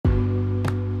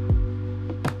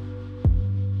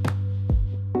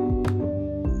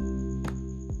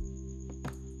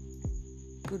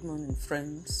Good morning,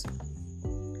 friends.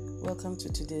 Welcome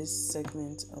to today's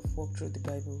segment of Walk Through the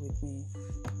Bible with me.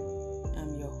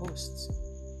 I'm your host,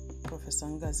 Professor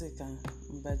Ngazika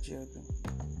Mbajiogu,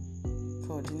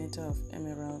 coordinator of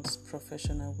Emerald's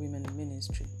Professional Women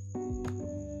Ministry.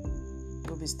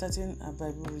 We'll be starting our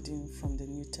Bible reading from the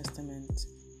New Testament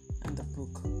and the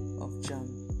book of John.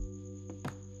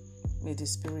 May the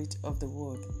Spirit of the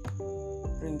Word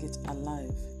bring it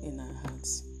alive in our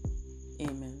hearts.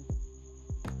 Amen.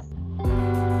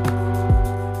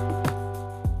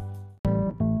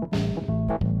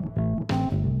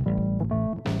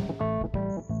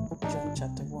 John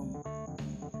chapter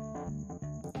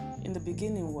 1. In the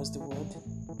beginning was the Word,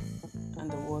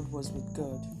 and the Word was with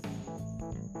God,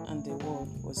 and the Word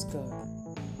was God.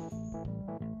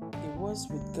 He was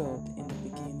with God in the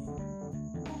beginning.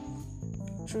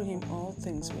 Through him all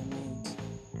things were made.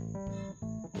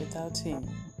 Without him,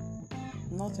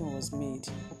 nothing was made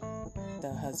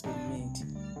that has been made.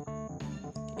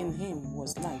 In him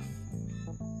was life,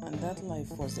 and that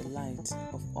life was the light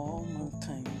of all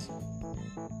mankind.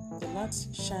 The light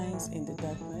shines in the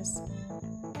darkness,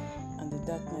 and the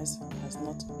darkness has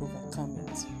not overcome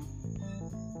it.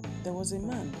 There was a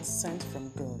man sent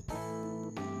from God,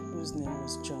 whose name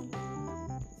was John.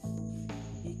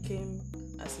 He came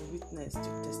as a witness to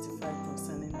testify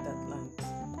concerning that light,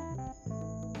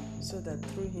 so that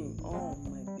through him all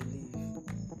might believe.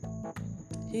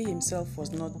 He himself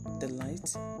was not the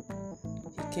light.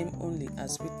 He came only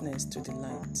as witness to the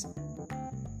light.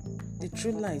 The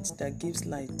true light that gives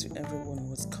light to everyone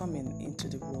was coming into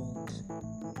the world.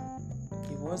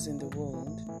 He was in the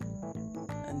world,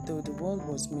 and though the world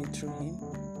was made through him,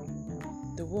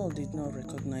 the world did not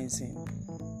recognize him.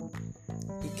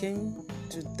 He came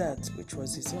to that which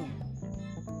was his own,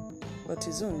 but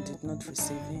his own did not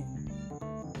receive him.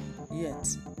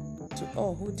 Yet, to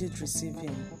all who did receive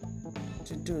him,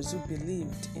 to those who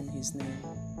believed in his name,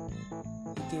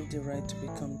 he gave the right to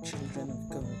become children of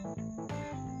God.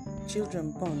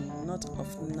 Children born not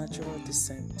of natural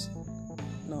descent,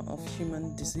 nor of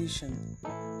human decision,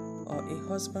 or a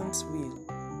husband's will,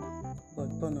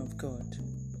 but born of God.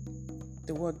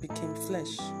 The Word became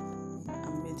flesh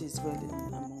and made his dwelling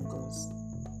among us.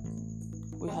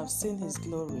 We have seen his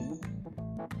glory,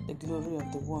 the glory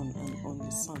of the one and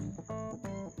only Son,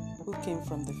 who came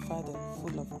from the Father,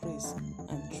 full of grace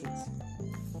and truth.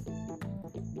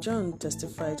 John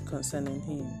testified concerning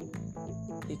him.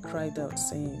 He cried out,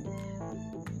 saying,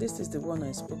 "This is the one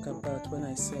I spoke about when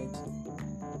I said,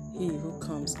 'He who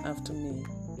comes after me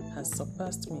has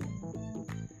surpassed me,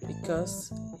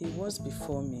 because he was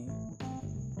before me.'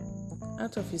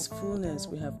 Out of his fullness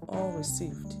we have all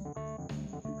received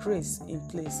grace in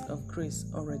place of grace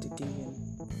already given.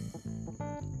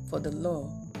 For the law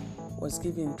was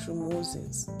given through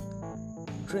Moses.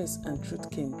 Grace and truth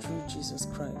came through Jesus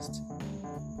Christ.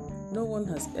 No one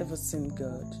has ever seen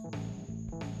God,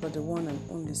 but the one and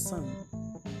only Son,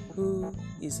 who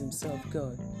is himself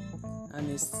God and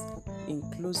is in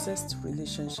closest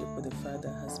relationship with the Father,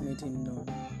 has made him known."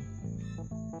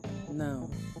 Now,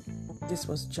 this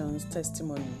was John's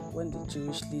testimony when the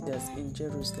Jewish leaders in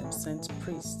Jerusalem sent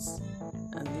priests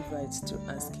and Levites to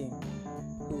ask him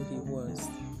who he was.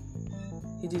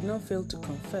 He did not fail to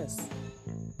confess,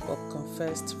 but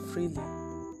confessed freely,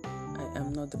 "I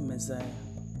am not the Messiah."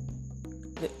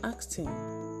 They asked him,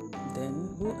 "Then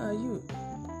who are you?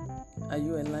 Are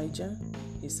you Elijah?"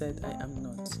 He said, "I am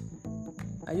not."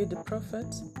 "Are you the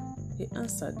prophet?" He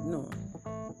answered, "No."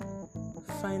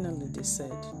 Finally they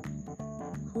said,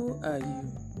 "Who are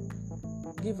you?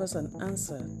 Give us an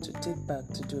answer to take back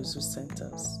to those who sent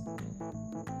us.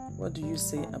 What do you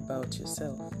say about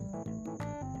yourself?"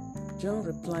 John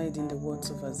replied in the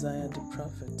words of Isaiah the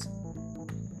prophet,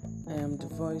 "I am the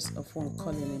voice of one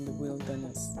calling in the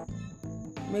wilderness.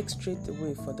 Make straight the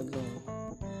way for the Lord."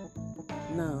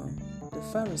 Now, the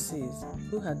Pharisees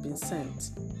who had been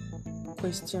sent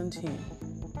questioned him,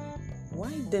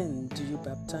 "Why then do you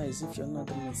baptize if you're not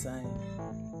the Messiah,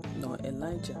 nor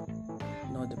Elijah,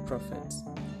 nor the prophet?"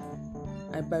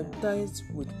 "I baptize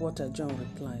with water," John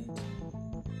replied,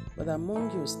 "but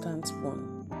among you stands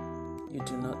one you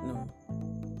do not know.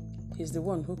 He's the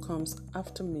one who comes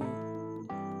after me,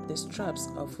 the straps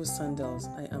of whose sandals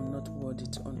I am not worthy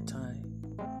to untie."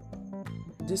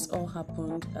 This all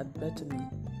happened at Bethany,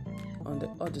 on the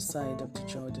other side of the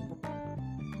Jordan,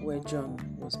 where John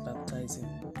was baptizing.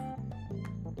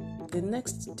 The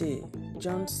next day,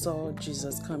 John saw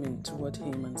Jesus coming toward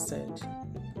him and said,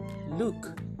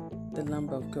 "Look, the Lamb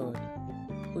of God,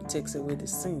 who takes away the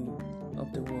sin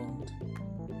of the world.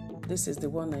 This is the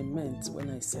one I meant when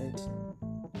I said,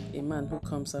 'A man who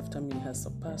comes after me has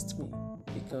surpassed me,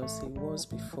 because he was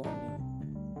before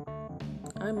me.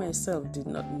 I myself did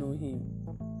not know him,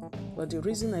 but the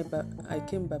reason I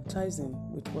came baptizing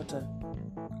with water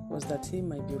was that he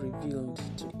might be revealed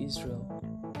to Israel.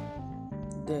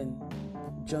 Then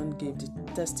John gave the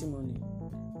testimony.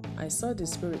 I saw the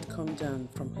Spirit come down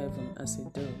from heaven as a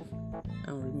dove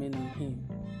and remain on him,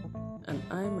 and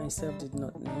I myself did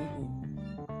not know him.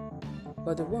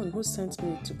 But the one who sent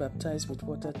me to baptize with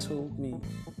water told me,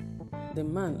 the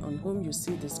man on whom you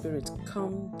see the Spirit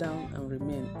come down and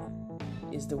remain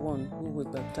is the one who will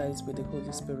baptize with the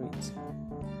Holy Spirit.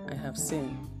 I have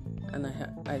seen, and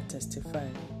I testify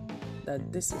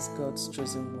that this is God's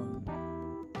chosen one.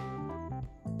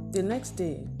 The next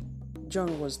day,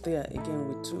 John was there again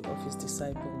with 2 of his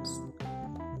disciples.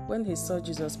 When he saw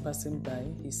Jesus passing by,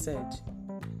 he said,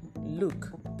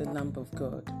 "Look, the Lamb of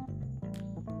God."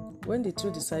 When the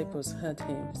 2 disciples heard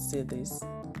him say this,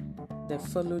 they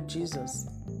followed Jesus.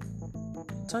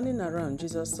 Turning around,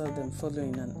 Jesus saw them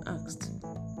following and asked,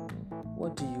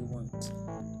 "What do you want?"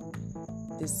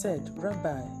 They said,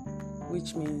 "Rabbi,"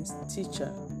 which means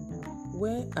teacher,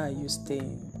 "where are you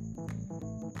staying?"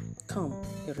 "Come,"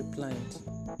 he replied,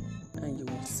 "and you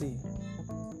will see."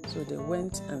 So they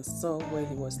went and saw where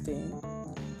he was staying,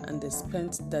 and they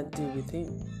spent that day with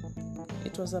him.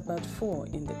 It was about 4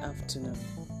 p.m.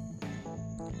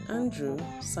 Andrew,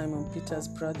 Simon Peter's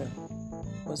brother,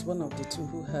 was one of the 2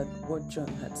 who heard what John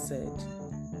had said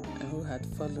and who had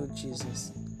followed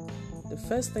Jesus. The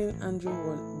first thing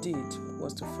Andrew did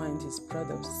was to find his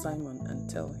brother Simon and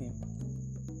tell him,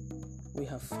 "We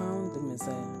have found the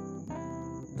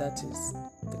Messiah, that is,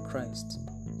 the Christ."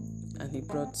 And he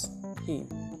brought him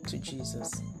to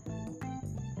Jesus.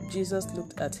 Jesus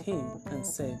looked at him and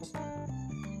said,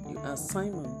 "You are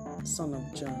Simon, son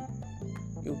of John.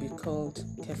 You'll be called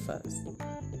Cephas,"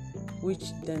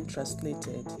 which then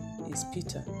translated is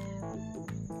Peter.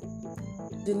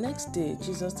 The next day,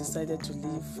 Jesus decided to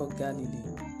leave for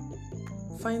Galilee.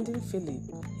 Finding Philip,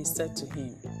 he said to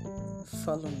him,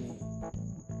 "Follow me."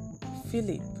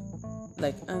 Philip,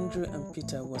 like Andrew and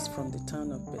Peter, was from the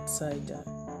town of Bethsaida.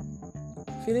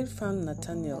 Philip found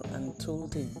Nathanael and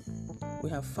told him, "We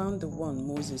have found the one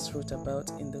Moses wrote about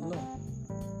in the law,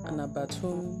 and about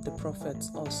whom the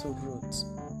prophets also wrote,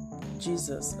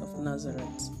 Jesus of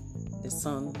Nazareth, the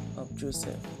son of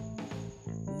Joseph."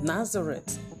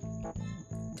 "Nazareth?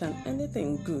 Can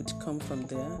anything good come from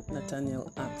there?"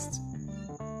 Nathanael asked.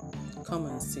 "Come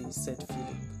and see," said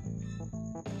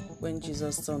Philip. When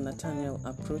Jesus saw Nathanael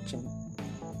approaching,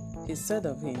 he said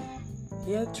of him,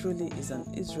 "Here truly is an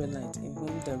Israelite in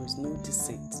whom there is no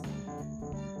deceit."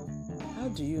 "How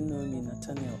do you know me?"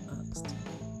 Nathanael asked.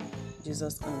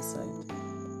 Jesus answered,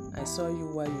 "I saw you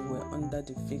while you were under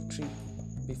the fig tree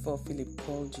before Philip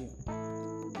called you."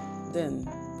 Then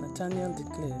Nathanael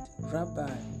declared,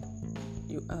 "Rabbi,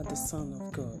 you are the Son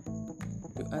of God.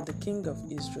 You are the King of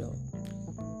Israel."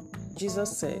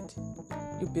 Jesus said,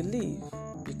 "You believe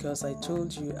because I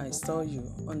told you I saw you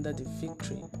under the fig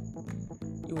tree.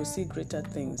 You will see greater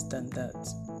things than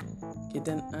that." He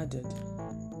then added,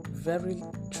 "Very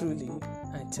truly,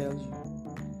 I tell you,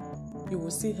 you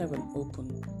will see heaven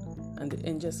open and the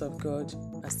angels of God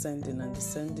ascending and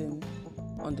descending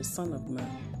on the Son of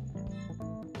Man."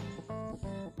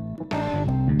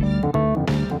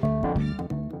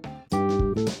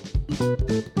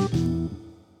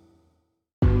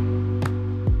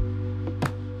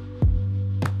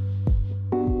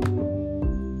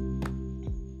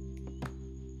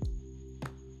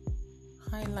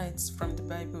 Highlights from the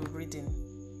Bible reading.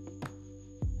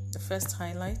 The first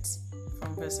highlight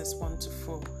from verses 1 to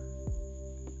 4.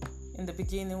 In the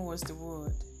beginning was the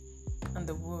Word, and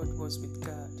the Word was with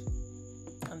God,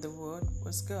 and the Word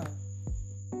was God.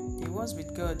 He was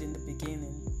with God in the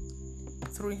beginning.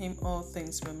 Through him all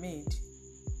things were made.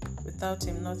 Without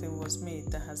him nothing was made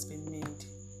that has been made.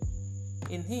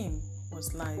 In him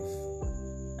was life,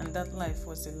 and that life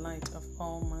was the light of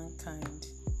all mankind.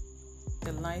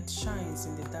 The light shines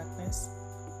in the darkness,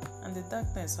 and the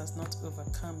darkness has not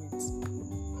overcome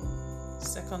it.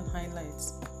 Second highlight,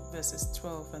 verses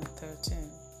 12 and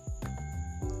 13.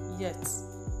 Yet,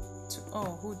 to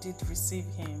all who did receive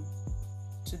him,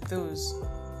 to those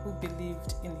who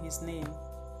believed in his name,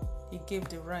 he gave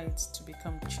the right to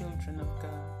become children of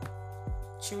God.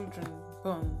 Children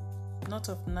born not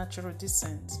of natural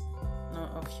descent, nor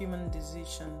of human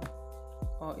decision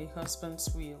or a husband's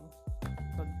will,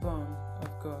 but born of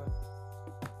God.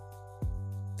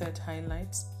 Third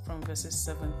highlight from verses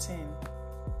 17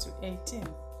 to 18.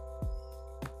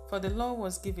 For the law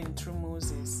was given through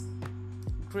Moses.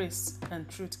 Grace and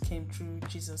truth came through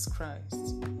Jesus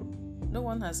Christ. No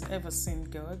one has ever seen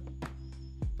God,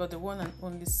 but the one and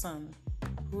only Son,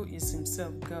 who is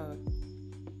himself God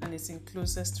and is in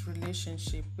closest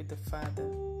relationship with the Father,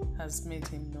 has made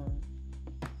him known.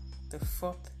 The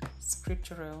fourth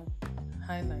scriptural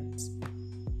highlight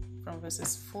from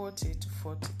verses 40 to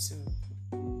 42.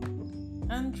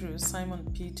 Andrew, Simon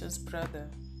Peter's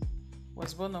brother,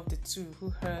 was one of the two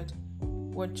who heard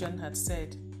what John had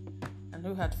said and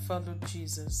who had followed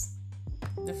Jesus.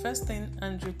 The first thing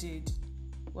Andrew did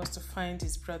was to find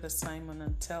his brother Simon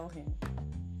and tell him,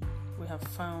 "We have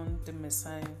found the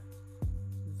Messiah,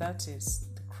 that is,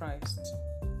 the Christ,"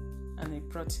 and he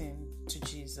brought him to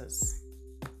Jesus.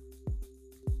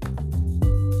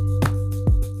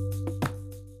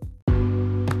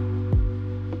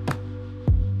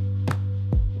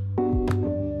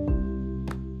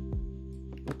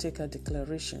 We take our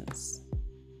declarations.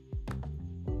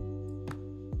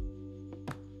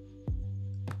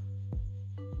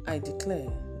 I declare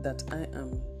that I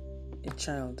am a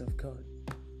child of God,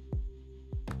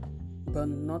 but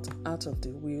not out of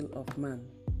the will of man,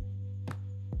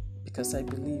 because I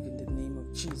believe in the name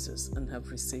of Jesus and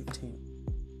have received him.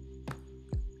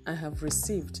 I have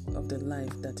received of the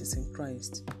life that is in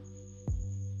Christ,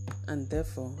 and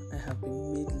therefore I have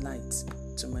been made light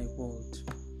to my world.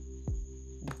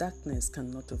 Darkness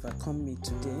cannot overcome me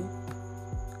today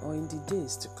or in the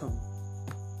days to come.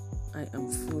 I am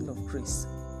full of grace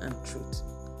and truth,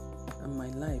 and my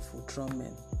life will draw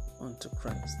men unto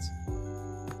Christ.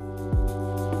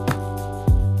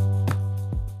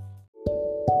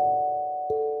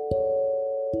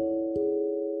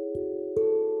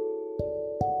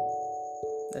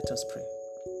 Let us pray.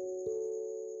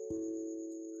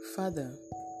 Father,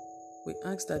 we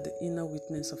ask that the inner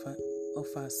witness of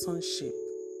our sonship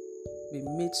be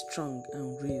made strong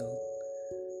and real,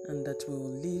 and that we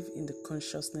will live in the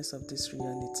consciousness of this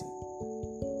reality.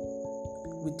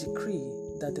 We decree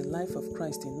that the life of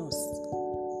Christ in us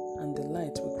and the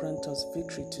light will grant us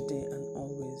victory today and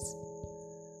always.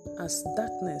 As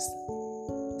darkness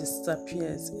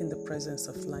disappears in the presence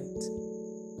of light,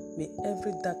 may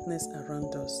every darkness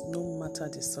around us, no matter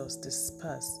the source,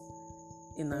 disperse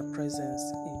in our presence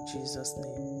in Jesus'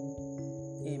 name.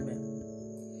 Amen.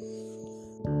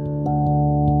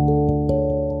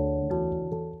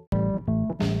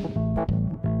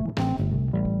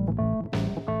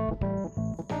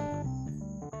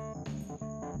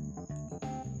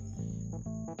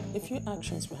 A few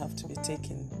actions will have to be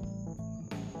taken.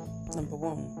 Number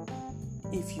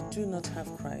 1, if you do not have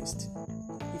Christ,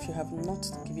 if you have not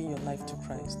given your life to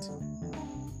Christ,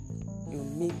 you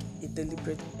make a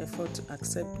deliberate effort to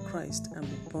accept Christ and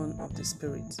be born of the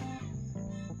Spirit.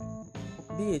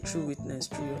 Be a true witness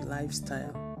through your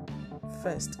lifestyle,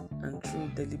 first, and through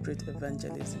deliberate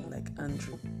evangelism like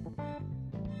Andrew.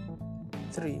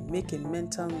 3, make a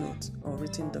mental note or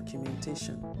written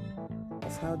documentation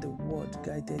of how the Word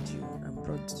guided you and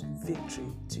brought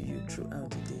victory to you throughout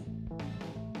the day.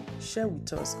 Share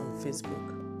with us on Facebook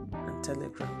and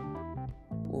Telegram.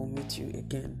 We'll meet you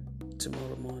again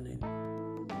tomorrow morning.